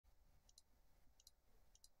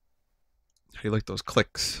How do you like those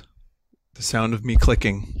clicks? The sound of me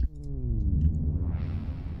clicking.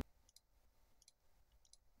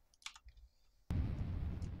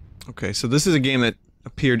 Okay, so this is a game that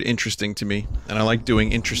appeared interesting to me, and I like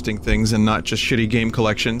doing interesting things and not just shitty game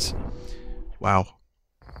collections. Wow.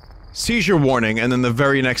 Seizure warning, and then the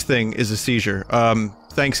very next thing is a seizure.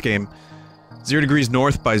 Thanks game. 0 degrees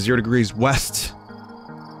north by 0 degrees west.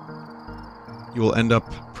 You will end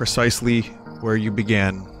up precisely where you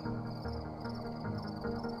began.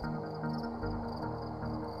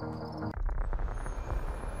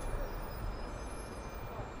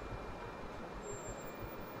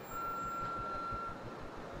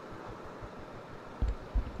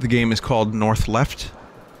 The game is called North Left.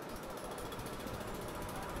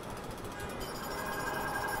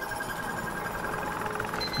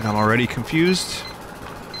 And I'm already confused.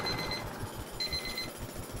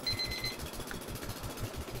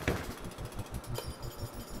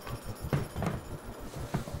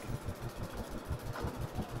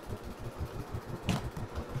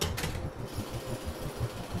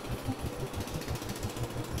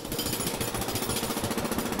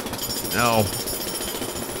 No.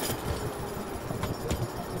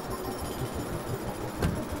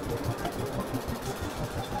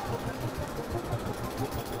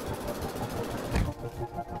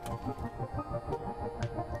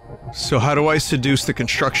 So how do I seduce the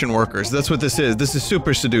construction workers? That's what this is. This is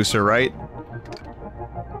Super Seducer, right?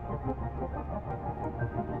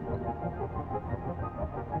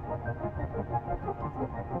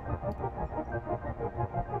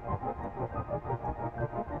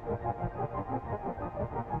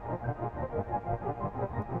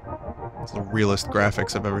 It's the realest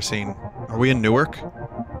graphics I've ever seen. Are we in Newark?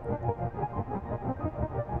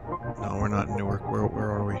 No, we're not in Newark. Where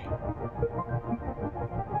are we?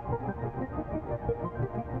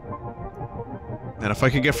 And if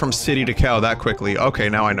I could get from city to cow that quickly... Okay,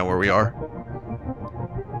 now I know where we are.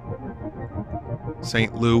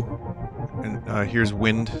 St. Lou. And, here's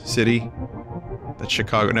Wind City. That's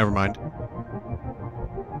Chicago. Never mind.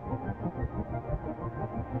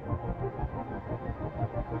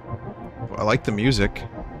 I like the music.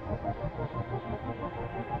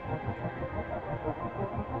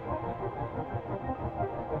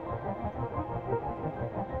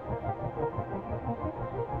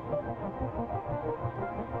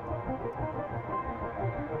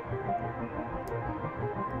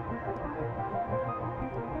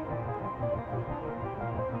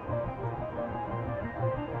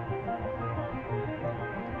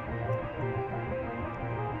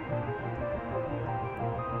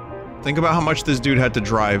 Think about how much this dude had to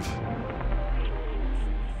drive.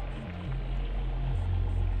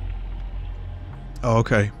 Oh,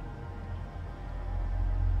 okay.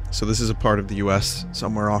 So this is a part of the US,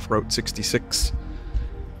 somewhere off Route 66.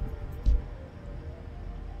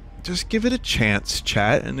 Just give it a chance,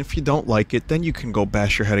 chat, and if you don't like it, then you can go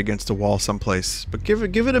bash your head against a wall someplace. But give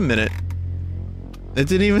it a minute. It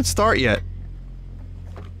didn't even start yet.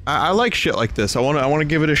 I like shit like this. I wanna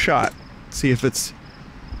give it a shot. See if it's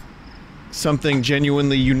something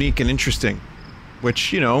genuinely unique and interesting.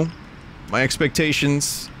 Which, you know, my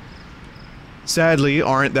expectations sadly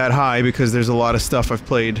aren't that high because there's a lot of stuff I've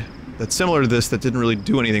played that's similar to this that didn't really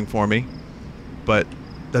do anything for me. But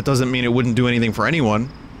that doesn't mean it wouldn't do anything for anyone.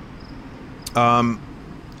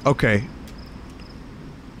 Okay.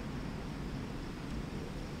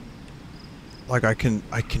 Like I can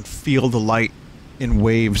feel the light in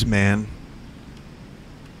waves, man.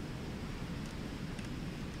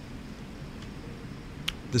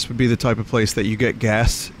 This would be the type of place that you get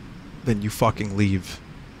gas, then you fucking leave.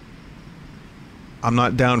 I'm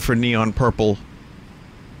not down for neon purple.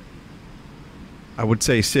 I would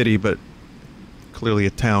say city, but clearly a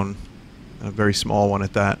town. And a very small one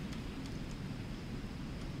at that.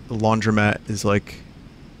 The laundromat is like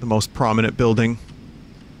the most prominent building.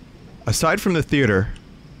 Aside from the theater.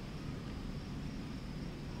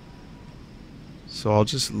 So I'll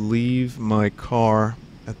just leave my car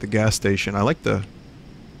at the gas station. I like the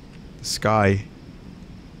sky.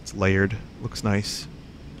 It's layered. Looks nice.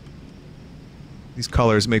 These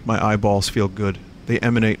colors make my eyeballs feel good. They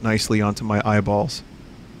emanate nicely onto my eyeballs.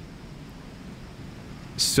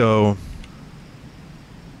 So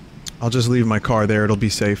I'll just leave my car there. It'll be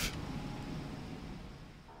safe.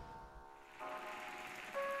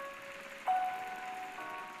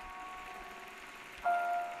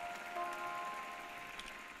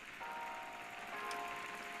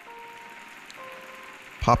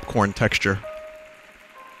 Popcorn texture.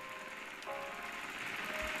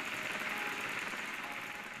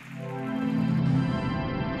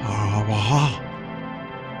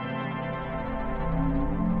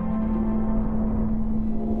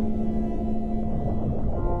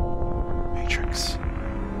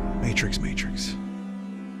 Matrix, Matrix.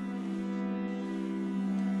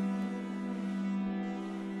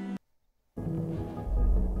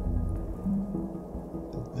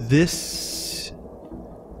 This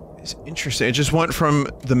is interesting. It just went from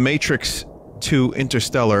The Matrix to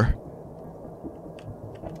Interstellar.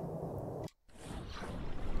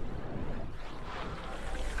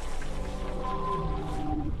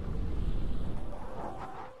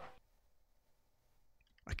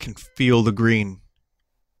 I can feel the green.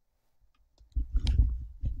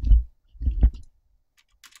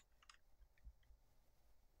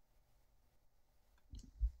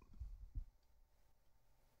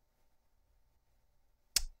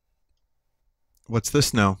 What's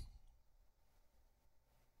this now?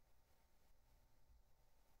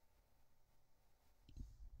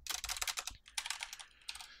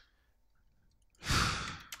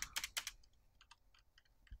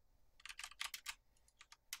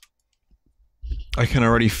 I can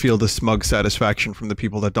already feel the smug satisfaction from the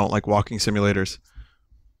people that don't like walking simulators.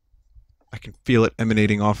 I can feel it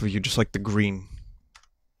emanating off of you just like the green.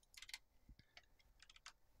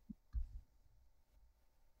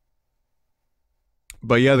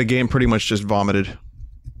 But yeah, the game pretty much just vomited.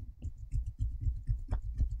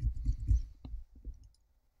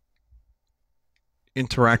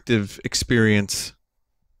 Interactive experience.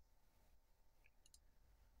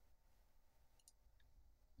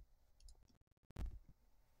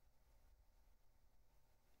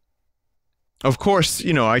 Of course,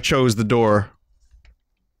 you know, I chose the door.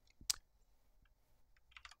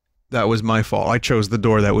 That was my fault. I chose the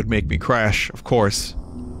door that would make me crash, of course.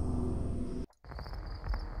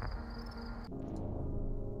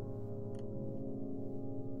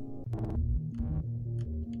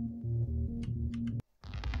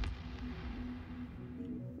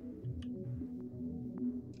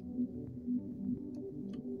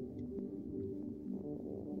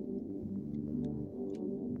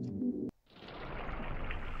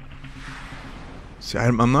 See,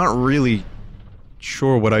 I'm not really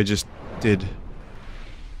sure what I just did.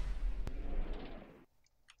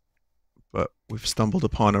 But we've stumbled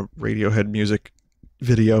upon a Radiohead music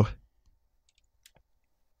video.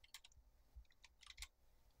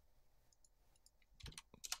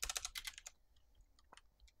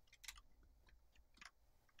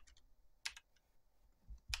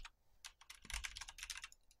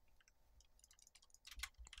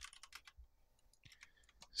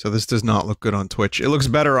 So this does not look good on Twitch. It looks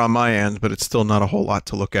better on my end, but it's still not a whole lot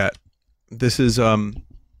to look at. This is,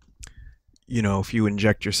 you know, if you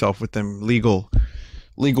inject yourself with them legal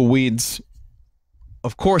weeds,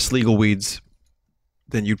 of course legal weeds,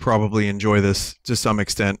 then you'd probably enjoy this to some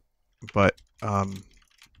extent. But, I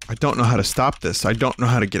don't know how to stop this. I don't know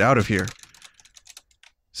how to get out of here.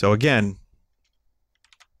 So again,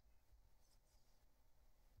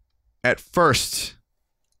 at first,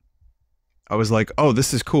 I was like, oh,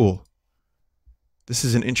 this is cool. This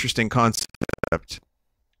is an interesting concept.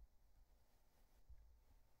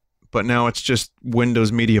 But now it's just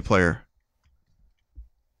Windows Media Player.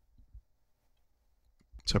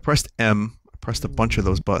 So I pressed M, I pressed a bunch of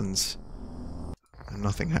those buttons, and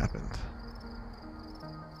nothing happened.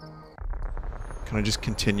 Can I just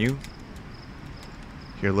continue?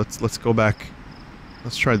 Here, let's go back.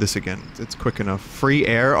 Let's try this again. It's quick enough. Free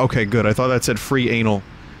air? Okay, good. I thought that said free anal.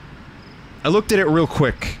 I looked at it real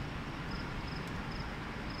quick.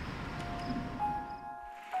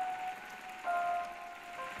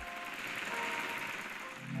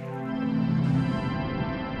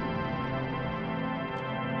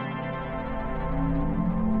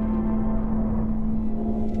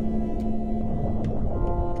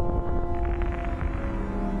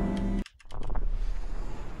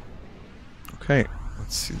 Okay,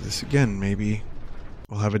 let's see this again. Maybe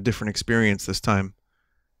we'll have a different experience this time.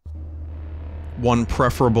 One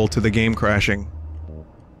preferable to the game crashing.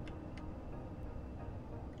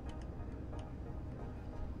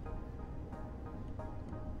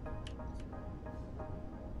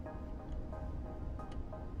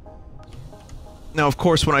 Now, of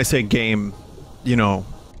course, when I say game, you know,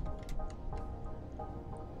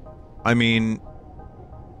 I mean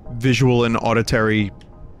visual and auditory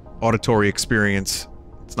experience.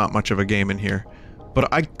 It's not much of a game in here.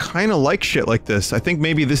 But I kind of like shit like this. I think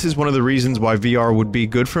maybe this is one of the reasons why VR would be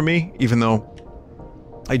good for me, even though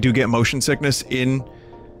I do get motion sickness in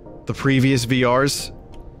the previous VRs.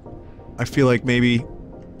 I feel like maybe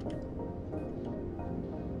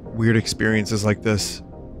weird experiences like this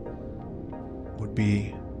would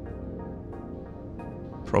be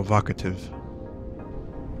provocative.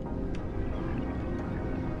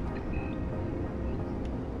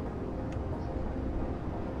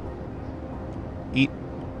 Eat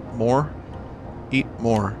More? Eat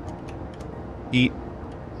more. Eat...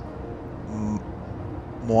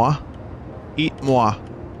 moi? Eat moi.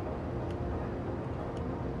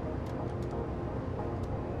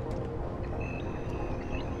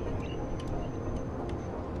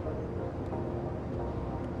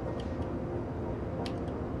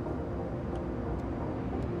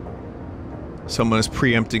 Someone is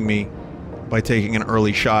preempting me by taking an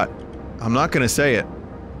early shot. I'm not gonna say it.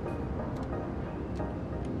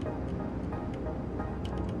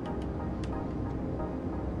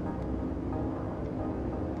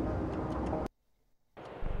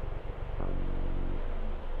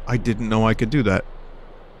 I didn't know I could do that.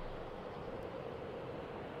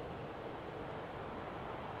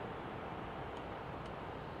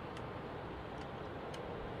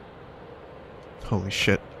 Holy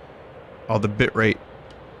shit. Oh, the bit rate.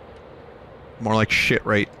 More like shit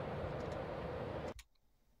rate.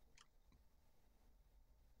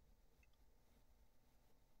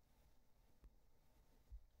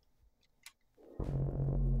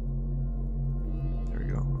 There we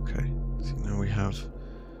go, okay. So now we have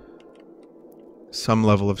some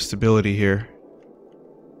level of stability here.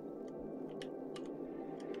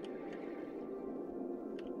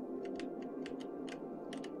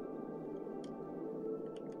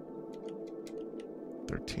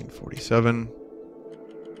 $13.47.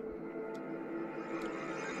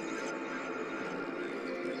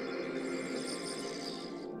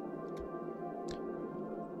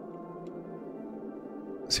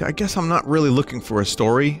 See, I guess I'm not really looking for a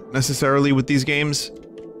story, necessarily, with these games.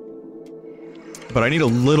 But I need a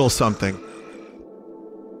little something.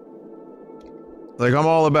 Like, I'm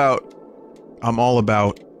all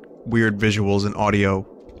about weird visuals and audio.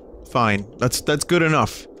 Fine. That's good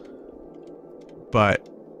enough. But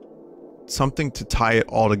something to tie it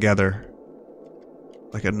all together.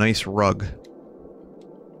 Like a nice rug.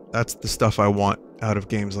 That's the stuff I want out of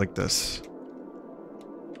games like this.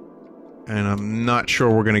 And I'm not sure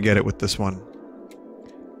we're gonna get it with this one.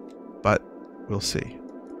 But we'll see.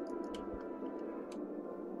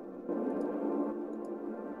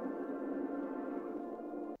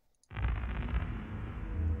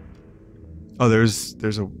 Oh, there's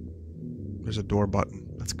a door button.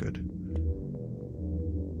 That's good.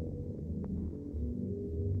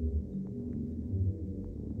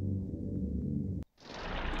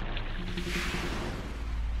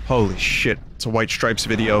 Holy shit, it's a White Stripes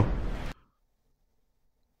video.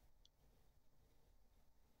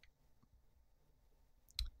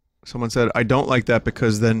 Someone said, I don't like that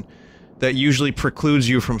because then that usually precludes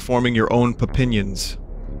you from forming your own opinions.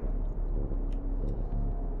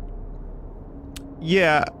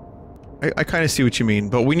 Yeah, I kind of see what you mean,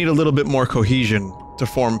 but we need a little bit more cohesion to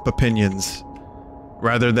form opinions.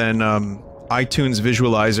 Rather than, iTunes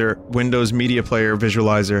visualizer, Windows Media Player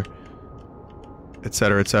visualizer,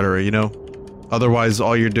 etc., you know? Otherwise,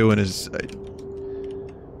 all you're doing is...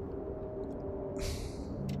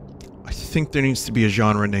 I think there needs to be a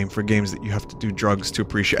genre name for games that you have to do drugs to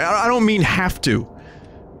appreciate. I don't mean have to,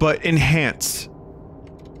 but enhance.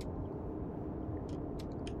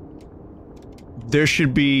 There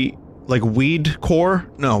should be, like, weed core?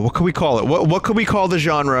 No, what could we call it? What could we call the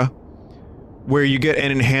genre where you get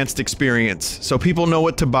an enhanced experience, so people know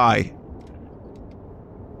what to buy?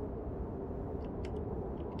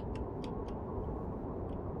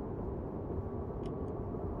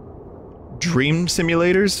 Dream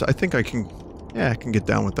simulators? I think I can... yeah, I can get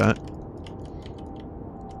down with that.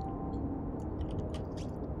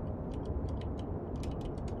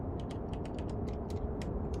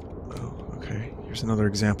 Oh, okay. Here's another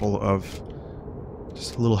example of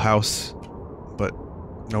just a little house, but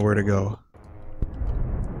nowhere to go.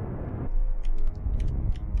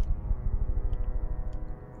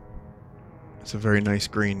 It's a very nice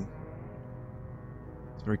green.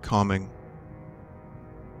 It's very calming.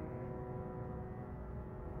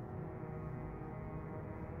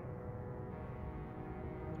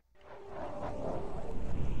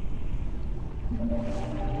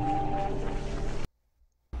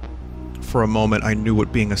 For a moment, I knew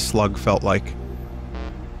what being a slug felt like.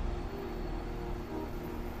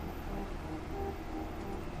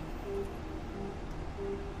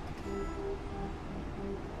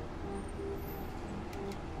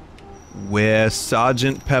 We're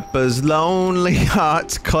Sergeant Pepper's Lonely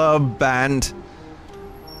Hearts Club Band.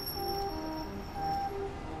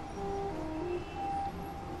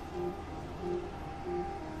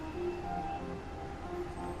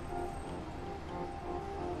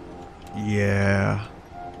 Yeah.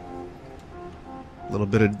 A little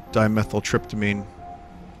bit of dimethyltryptamine.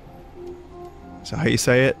 Is that how you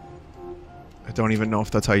say it? I don't even know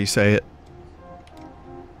if that's how you say it.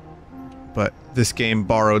 But this game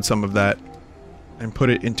borrowed some of that and put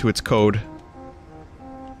it into its code.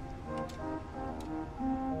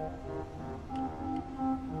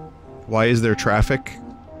 Why is there traffic?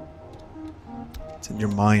 It's in your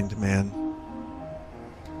mind, man.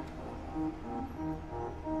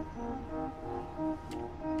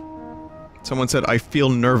 Someone said, I feel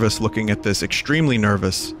nervous looking at this, extremely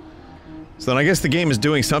nervous. So then I guess the game is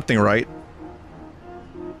doing something right.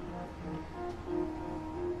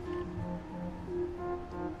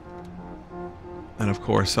 And of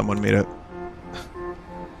course, someone made a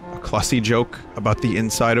Clussy joke about the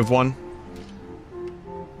inside of one.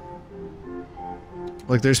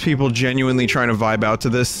 Like, there's people genuinely trying to vibe out to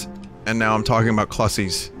this, and now I'm talking about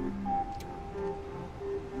Clussies.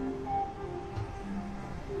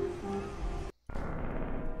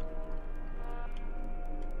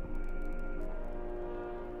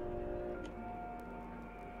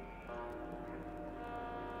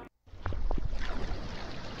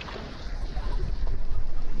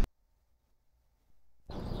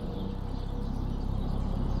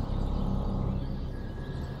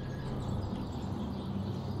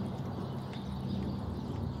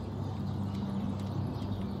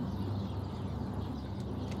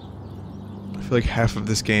 I feel like half of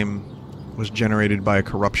this game was generated by a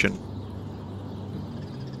corruption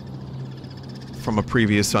from a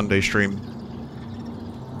previous Sunday stream.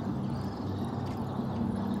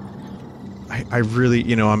 I really,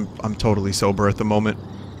 you know, I'm totally sober at the moment.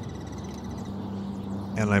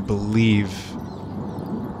 And I believe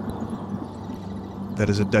that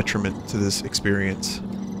is a detriment to this experience.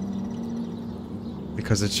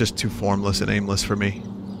 Because it's just too formless and aimless for me.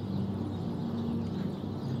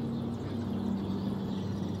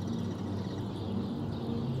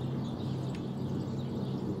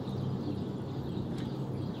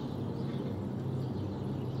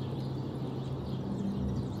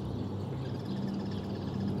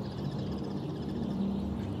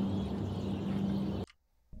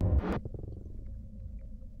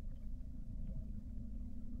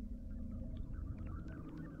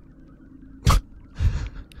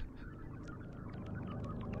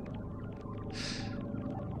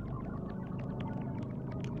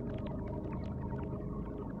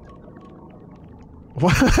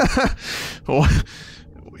 What?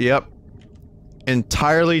 Yep.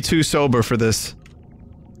 Entirely too sober for this.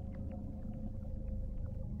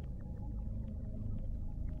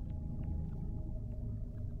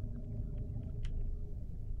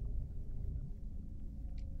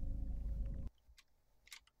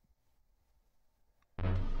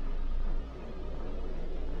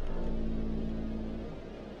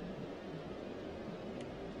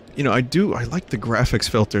 You know, I like the graphics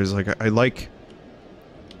filters, like, I like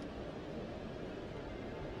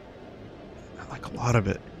a lot of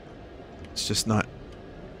it. It's just not...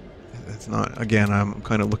 It's not... Again, I'm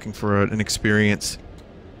kind of looking for an experience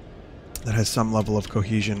that has some level of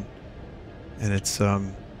cohesion. And it's not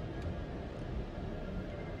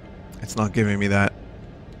giving me that.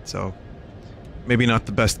 So, maybe not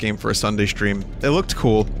the best game for a Sunday stream. It looked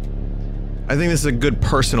cool. I think this is a good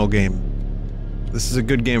personal game. This is a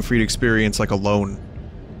good game for you to experience, like, alone.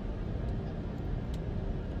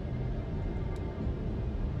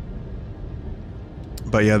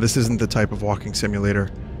 But yeah, this isn't the type of walking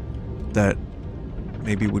simulator that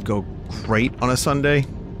maybe would go great on a Sunday.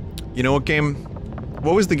 You know what game?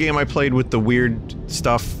 What was the game I played with the weird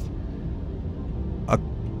stuff a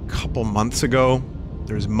couple months ago?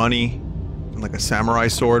 There's money and like a samurai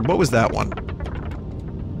sword. What was that one?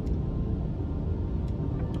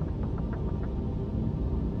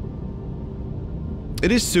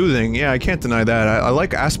 It is soothing, yeah, I can't deny that. I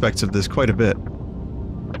like aspects of this quite a bit.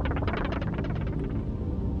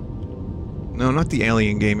 No, not the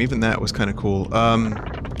Alien game, even that was kinda cool.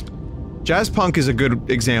 Jazzpunk is a good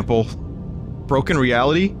example. Broken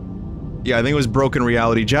Reality? Yeah, I think it was Broken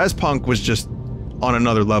Reality. Jazzpunk was just on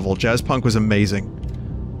another level. Jazzpunk was amazing.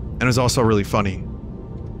 And it was also really funny.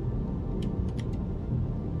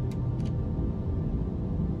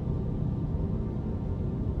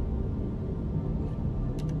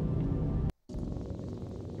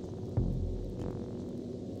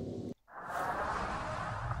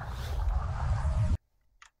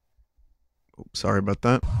 Sorry about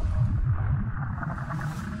that.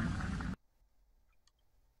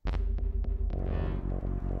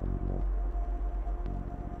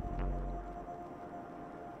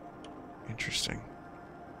 Interesting.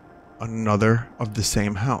 Another of the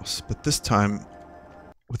same house, but this time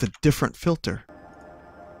with a different filter.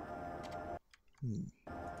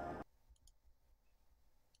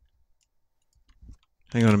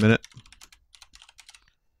 Hang on a minute.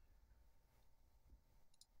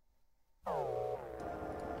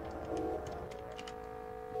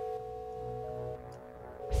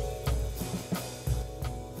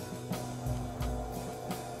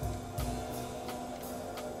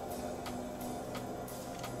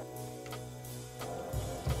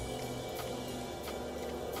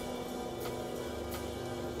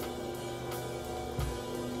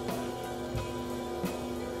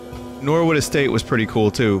 Norwood Estate was pretty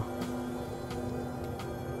cool too.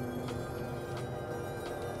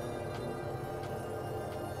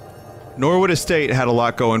 Norwood Estate had a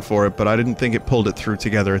lot going for it, but I didn't think it pulled it through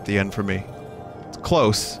together at the end for me. It's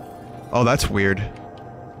close. Oh, that's weird.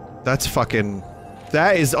 That's fucking...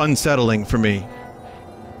 That is unsettling for me.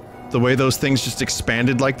 The way those things just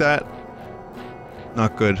expanded like that.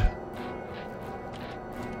 Not good.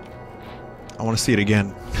 I want to see it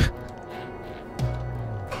again.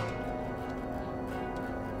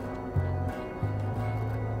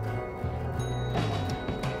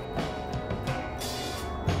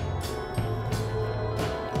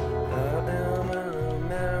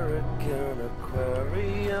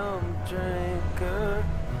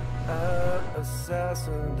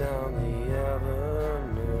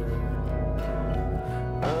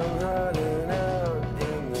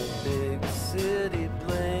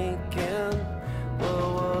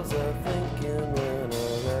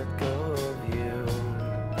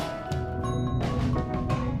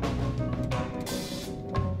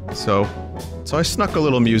 So I snuck a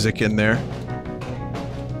little music in there.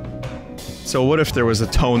 So what if there was a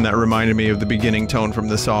tone that reminded me of the beginning tone from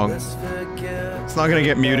the song? It's not gonna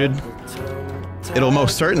get muted. It'll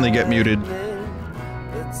most certainly get muted.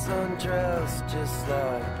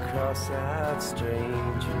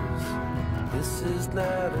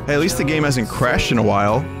 Hey, at least the game hasn't crashed in a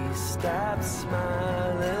while.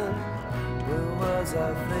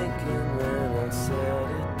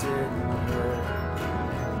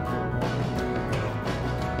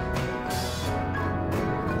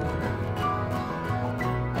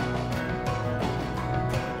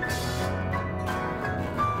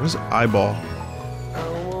 What's eyeball?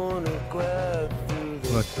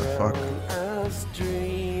 What the fuck?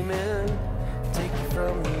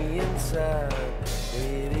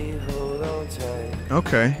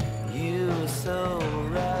 Okay.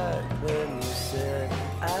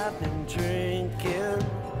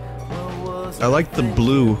 I like the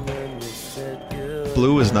blue.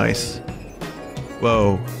 Blue is nice.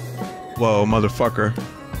 Whoa. Whoa, motherfucker.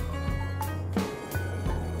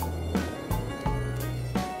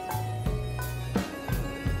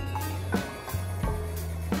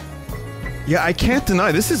 Yeah, I can't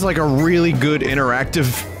deny, this is like a really good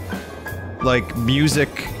interactive, like,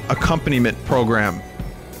 music accompaniment program.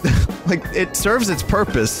 Like, it serves its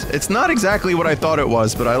purpose. It's not exactly what I thought it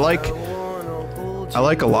was, but I like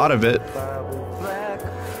a lot of it.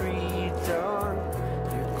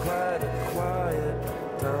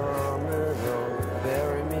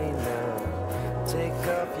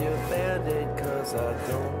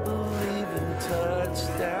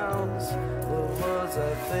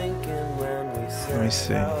 Let me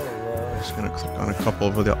see. I'm just gonna click on a couple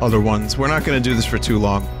of the other ones. We're not gonna do this for too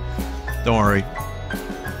long. Don't worry.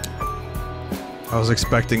 I was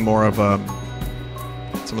expecting more of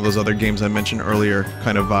some of those other games I mentioned earlier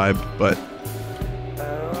kind of vibe, but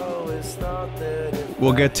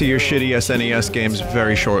we'll get to your shitty SNES games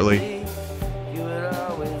very shortly.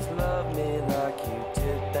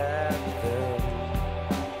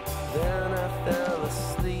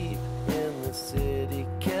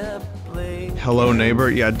 Hello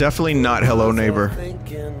Neighbor? Yeah, definitely not Hello Neighbor.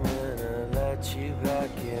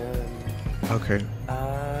 Okay.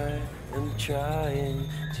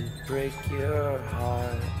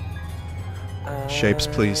 Shapes,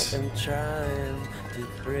 please.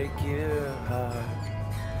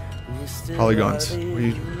 Polygons.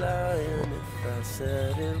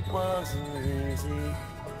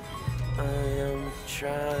 I am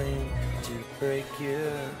trying to break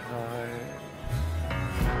your heart.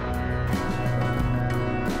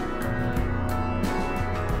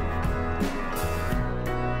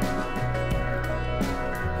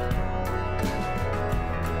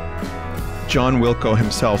 John Wilco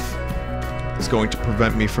himself is going to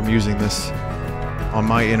prevent me from using this on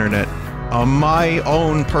my internet. On my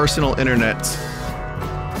own personal internet.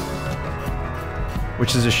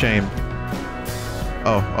 Which is a shame.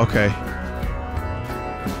 Oh, okay.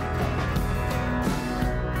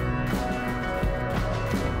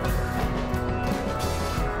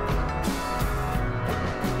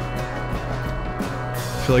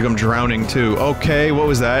 I feel like I'm drowning too. Okay, what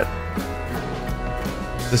was that?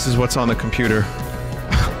 This is what's on the computer.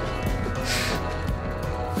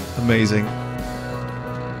 Amazing.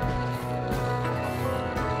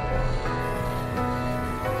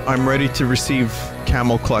 I'm ready to receive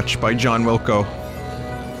Camel Clutch by John Wilco.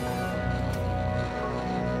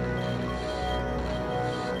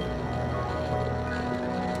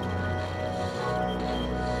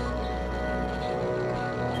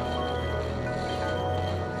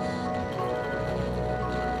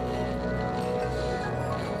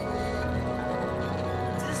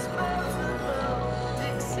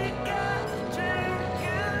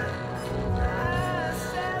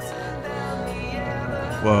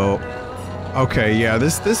 Okay, yeah,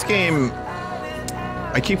 this game...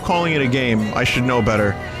 I keep calling it a game. I should know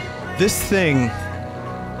better. This thing...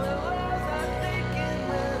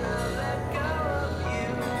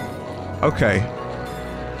 Okay.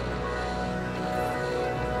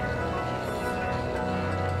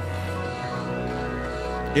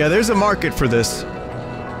 Yeah, there's a market for this.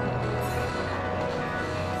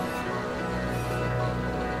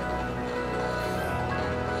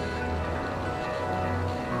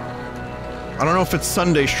 I don't know if it's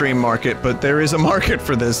Sunday stream market, but there is a market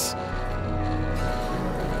for this.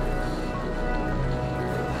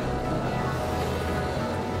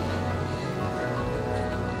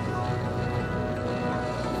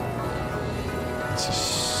 This is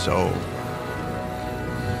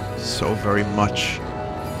so very much.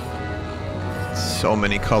 So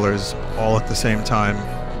many colors all at the same time.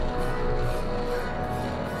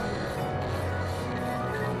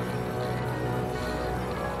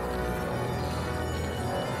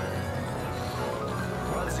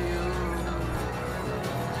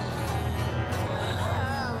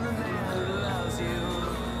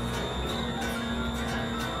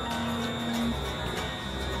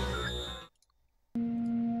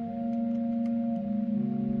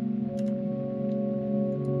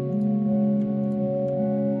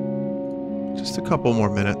 Just a couple more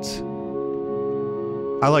minutes.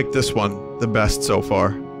 I like this one the best so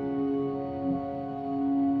far.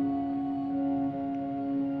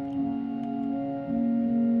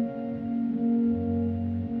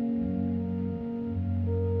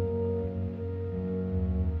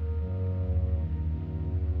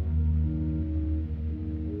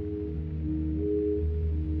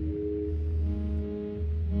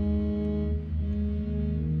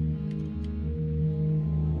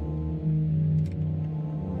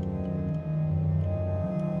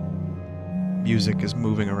 Music is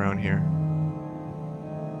moving around here.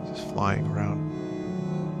 Just flying around.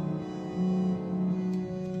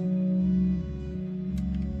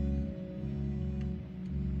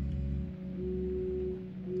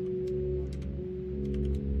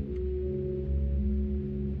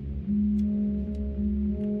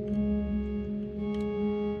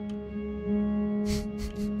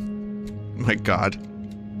 My God.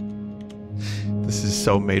 This is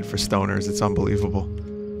so made for stoners, it's unbelievable.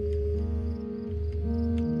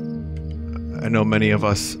 I know many of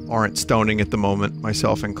us aren't stoning at the moment,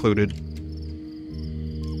 myself included.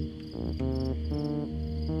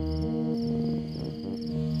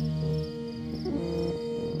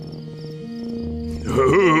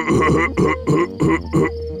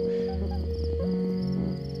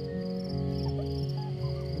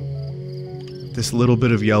 This little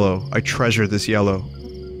bit of yellow, I treasure this yellow.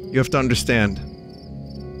 You have to understand,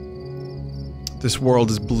 this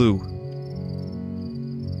world is blue.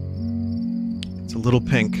 It's a little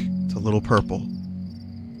pink, it's a little purple.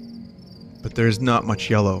 But there's not much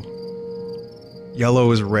yellow.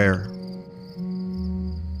 Yellow is rare.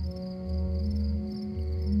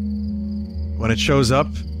 When it shows up,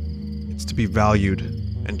 it's to be valued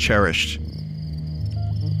and cherished.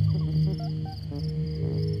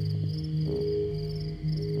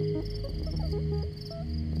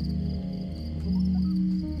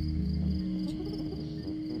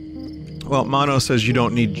 Well, Mono says you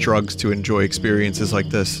don't need drugs to enjoy experiences like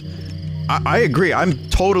this. I agree, I'm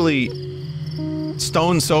totally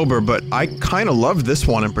stone sober, but I kinda love this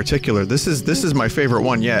one in particular. This is my favorite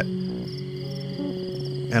one yet.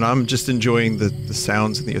 And I'm just enjoying the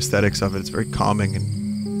sounds and the aesthetics of it. It's very calming and...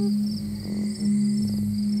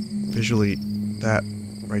 visually, that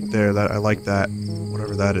right there, that I like that.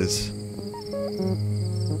 Whatever that is.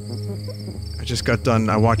 I just got done,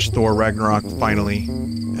 I watched Thor Ragnarok finally,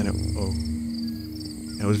 and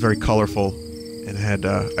it was very colorful, and had,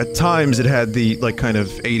 at times it had the, like, kind of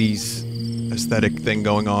 80s aesthetic thing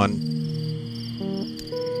going on.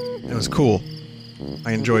 It was cool.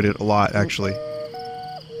 I enjoyed it a lot, actually.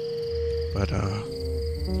 But,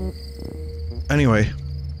 anyway.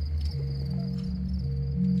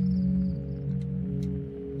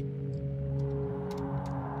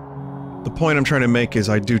 The point I'm trying to make is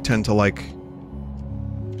I do tend to like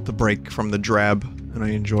the break from the drab, and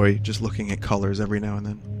I enjoy just looking at colors every now and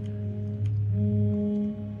then.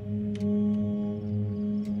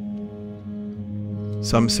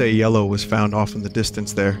 Some say yellow was found off in the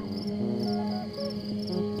distance there.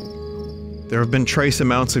 There have been trace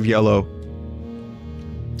amounts of yellow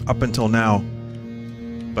up until now,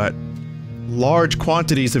 but large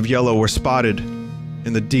quantities of yellow were spotted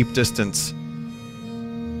in the deep distance. You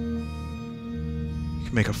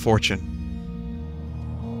can make a fortune.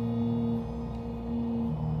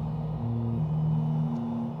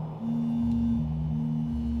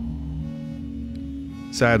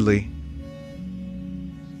 Sadly,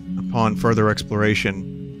 upon further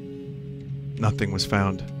exploration, nothing was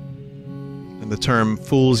found. And the term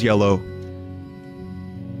Fool's Yellow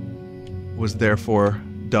was therefore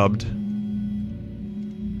dubbed.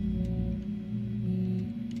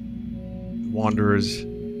 Wanderers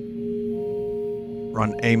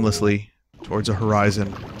run aimlessly towards a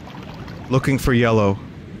horizon, looking for yellow,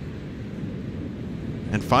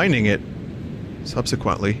 and finding it,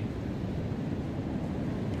 subsequently,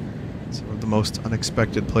 in some of the most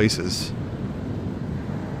unexpected places.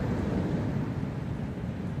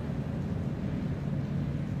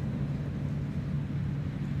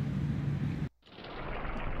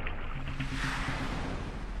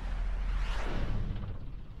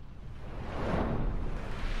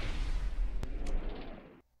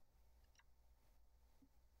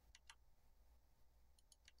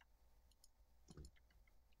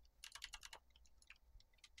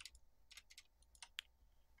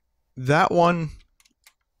 That one...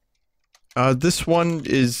 this one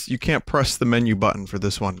is... You can't press the menu button for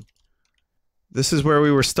this one. This is where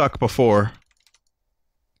we were stuck before.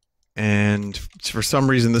 And for some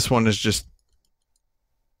reason this one is just...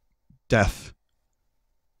 death.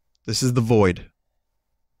 This is the void.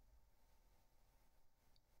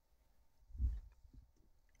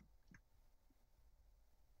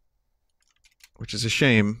 Which is a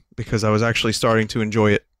shame, because I was actually starting to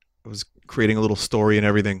enjoy it. I was creating a little story and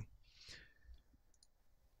everything.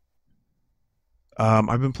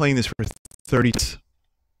 I've been playing this for 30 minutes.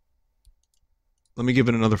 Let me give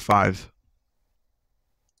it another 5.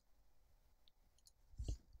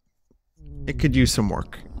 It could use some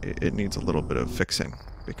work. It needs a little bit of fixing,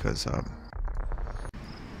 because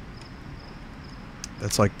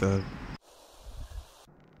that's like the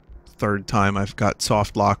 3rd time I've got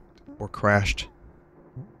soft locked or crashed.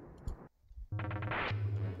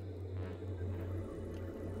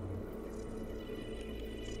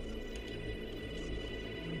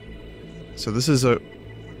 So this is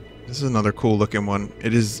another cool looking one.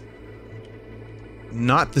 It is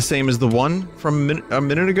not the same as the one from a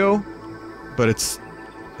minute ago, but it's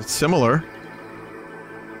similar.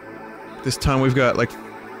 This time we've got like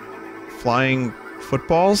flying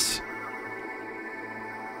footballs.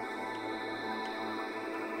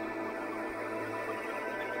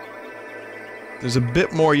 There's a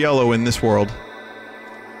bit more yellow in this world.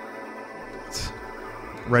 It's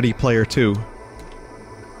Ready Player 2.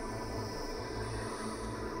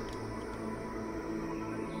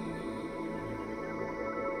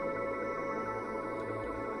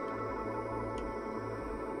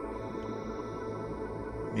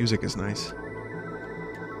 Music is nice.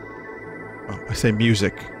 Oh, I say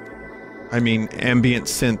music. I mean ambient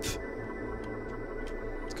synth.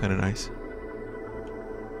 It's kind of nice.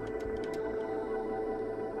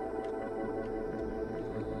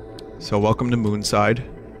 So welcome to Moonside.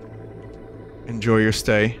 Enjoy your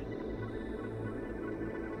stay.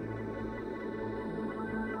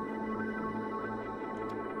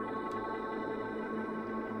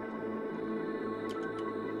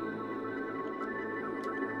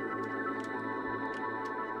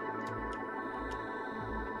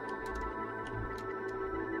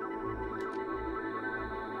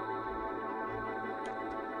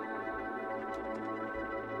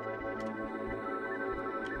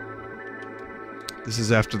 This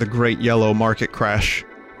is after the great yellow market crash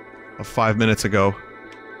of 5 minutes ago.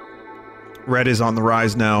 Red is on the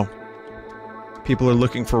rise now. People are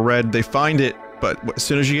looking for red. They find it, but as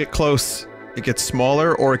soon as you get close, it gets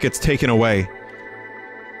smaller or it gets taken away.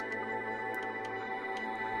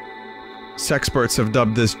 Sexperts have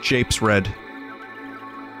dubbed this Japes Red.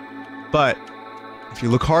 But if you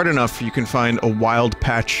look hard enough, you can find a wild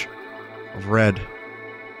patch of red.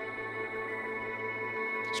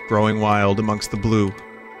 It's growing wild amongst the blue.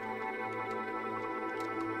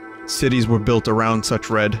 Cities were built around such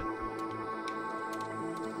red.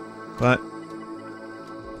 But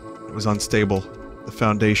it was unstable. The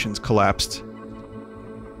foundations collapsed.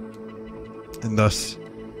 And thus,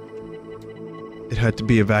 it had to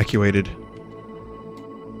be evacuated.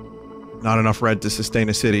 Not enough red to sustain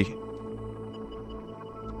a city.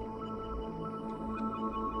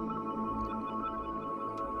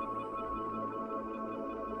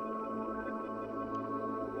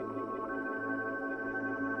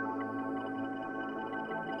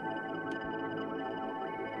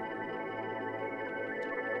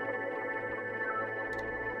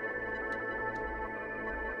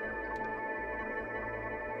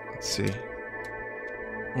 Let's see.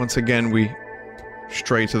 Once again, we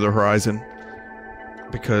stray to the horizon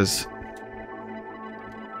because,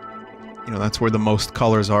 you know, that's where the most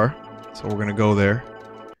colors are. So we're gonna go there.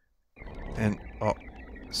 And, oh,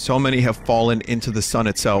 So many have fallen into the sun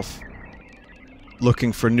itself,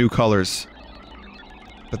 looking for new colors.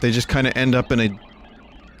 But they just kind of end up in a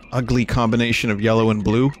ugly combination of yellow and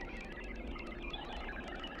blue.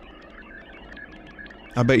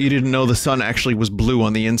 I bet you didn't know the sun actually was blue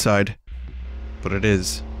on the inside. But it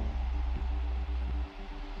is.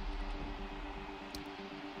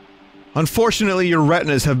 Unfortunately, your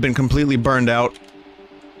retinas have been completely burned out.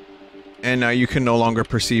 And now you can no longer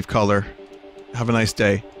perceive color. Have a nice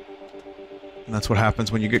day. And that's what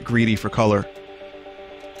happens when you get greedy for color.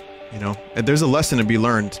 You know, and there's a lesson to be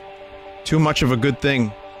learned. Too much of a good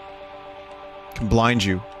thing can blind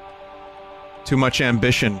you. Too much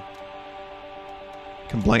ambition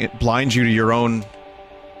can blind you to your own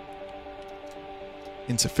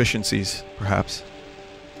insufficiencies, perhaps.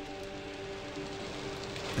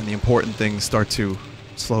 And the important things start to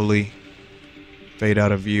slowly fade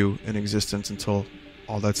out of view in existence until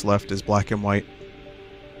all that's left is black and white.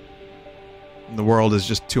 And the world is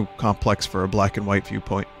just too complex for a black and white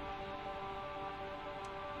viewpoint.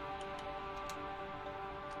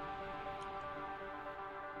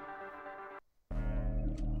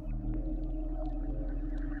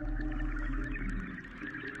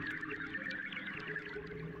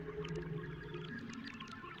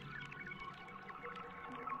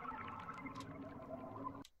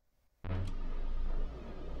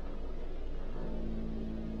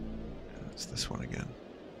 It's this one again.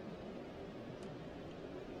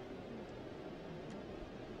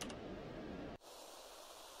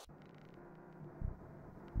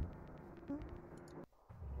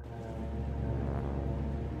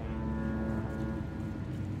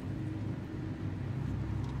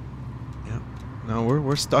 Yep. No,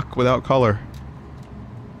 we're stuck without color.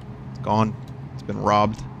 It's gone. It's been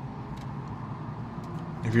robbed.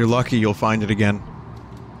 If you're lucky, you'll find it again.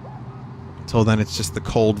 Until then, it's just the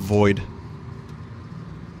cold void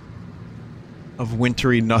of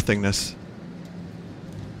wintry nothingness.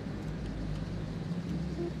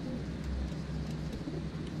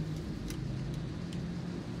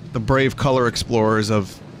 The brave color explorers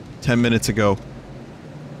of 10 minutes ago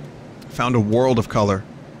found a world of color.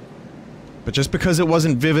 But just because it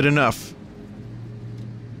wasn't vivid enough,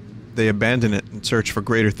 they abandoned it in search for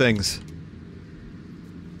greater things.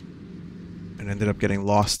 And ended up getting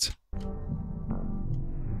lost.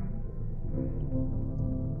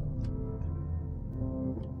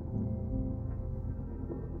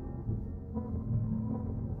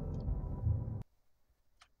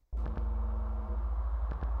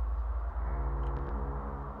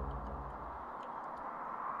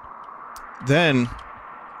 Then,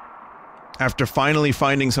 after finally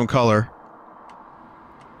finding some color,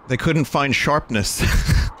 they couldn't find sharpness.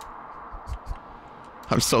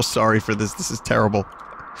 I'm so sorry for this. This is terrible.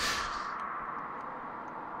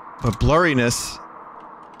 But blurriness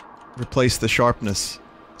replaced the sharpness.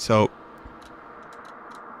 So,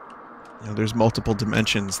 you know, there's multiple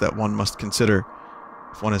dimensions that one must consider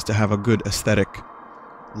if one is to have a good aesthetic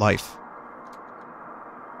life.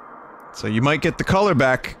 So you might get the color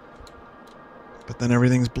back, but then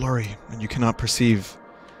everything's blurry, and you cannot perceive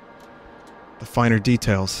the finer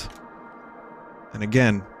details. And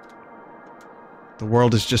again, the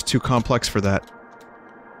world is just too complex for that.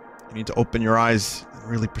 You need to open your eyes and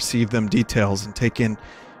really perceive them details and take in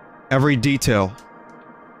every detail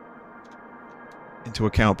into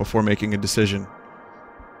account before making a decision.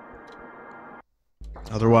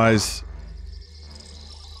 Otherwise,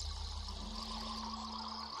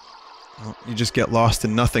 well, you just get lost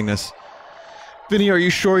in nothingness. Vinny, are you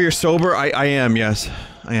sure you're sober? I am, yes.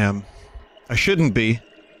 I am. I shouldn't be.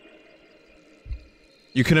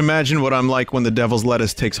 You can imagine what I'm like when the devil's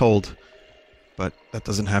lettuce takes hold. But that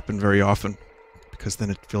doesn't happen very often, because then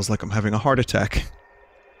it feels like I'm having a heart attack.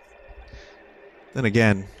 Then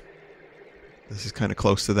again, this is kind of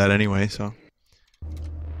close to that anyway, so...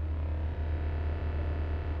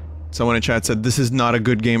 Someone in chat said, this is not a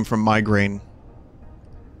good game for migraine.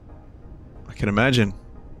 I can imagine.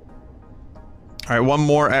 Alright, one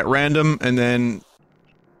more at random, and then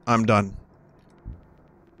I'm done.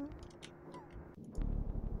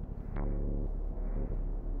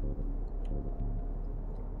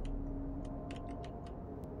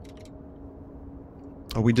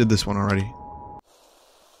 Oh, we did this one already.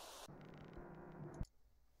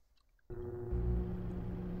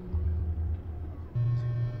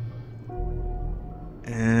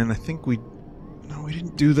 And I think we... No, we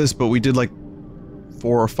didn't do this, but we did like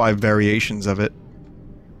 4 or 5 variations of it.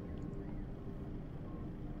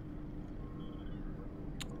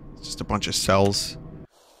 It's just a bunch of cells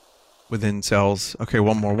within cells. Okay,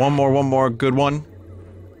 one more, good one.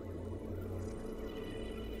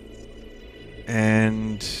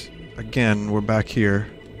 And again, we're back here.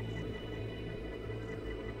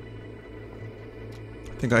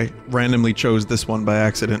 I think I randomly chose this one by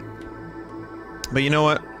accident. But you know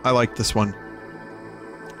what? I like this one.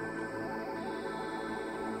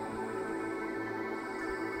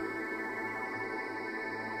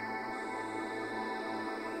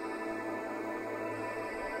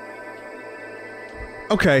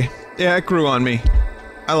 Okay. Yeah, it grew on me.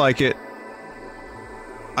 I like it.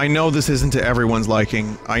 I know this isn't to everyone's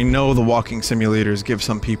liking. I know the walking simulators give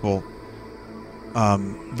some people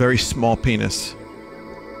very small penis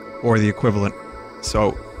or the equivalent.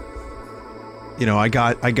 So, you know, I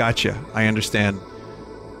got you. I understand.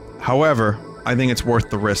 However, I think it's worth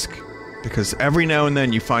the risk because every now and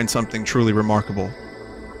then you find something truly remarkable.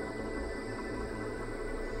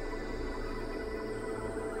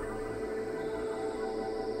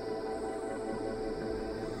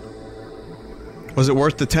 Was it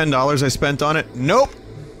worth the $10 I spent on it? Nope!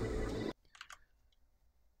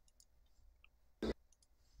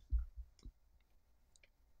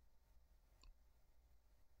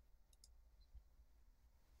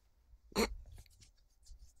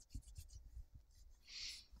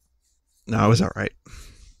 No, it was alright.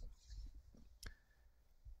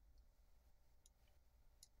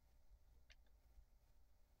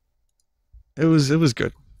 It was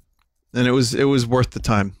good. And it was worth the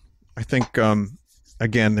time. I think,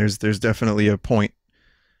 again, there's definitely a point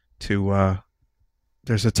to,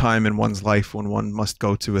 there's a time in one's life when one must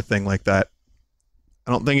go to a thing like that.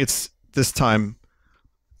 I don't think it's this time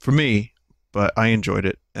for me, but I enjoyed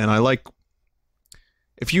it. And I like...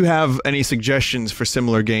 If you have any suggestions for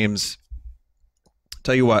similar games,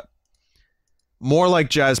 tell you what, more like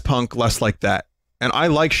jazz punk, less like that. And I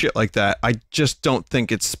like shit like that. I just don't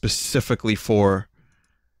think it's specifically for...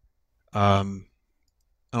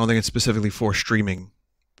 I don't think it's specifically for streaming,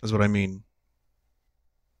 is what I mean.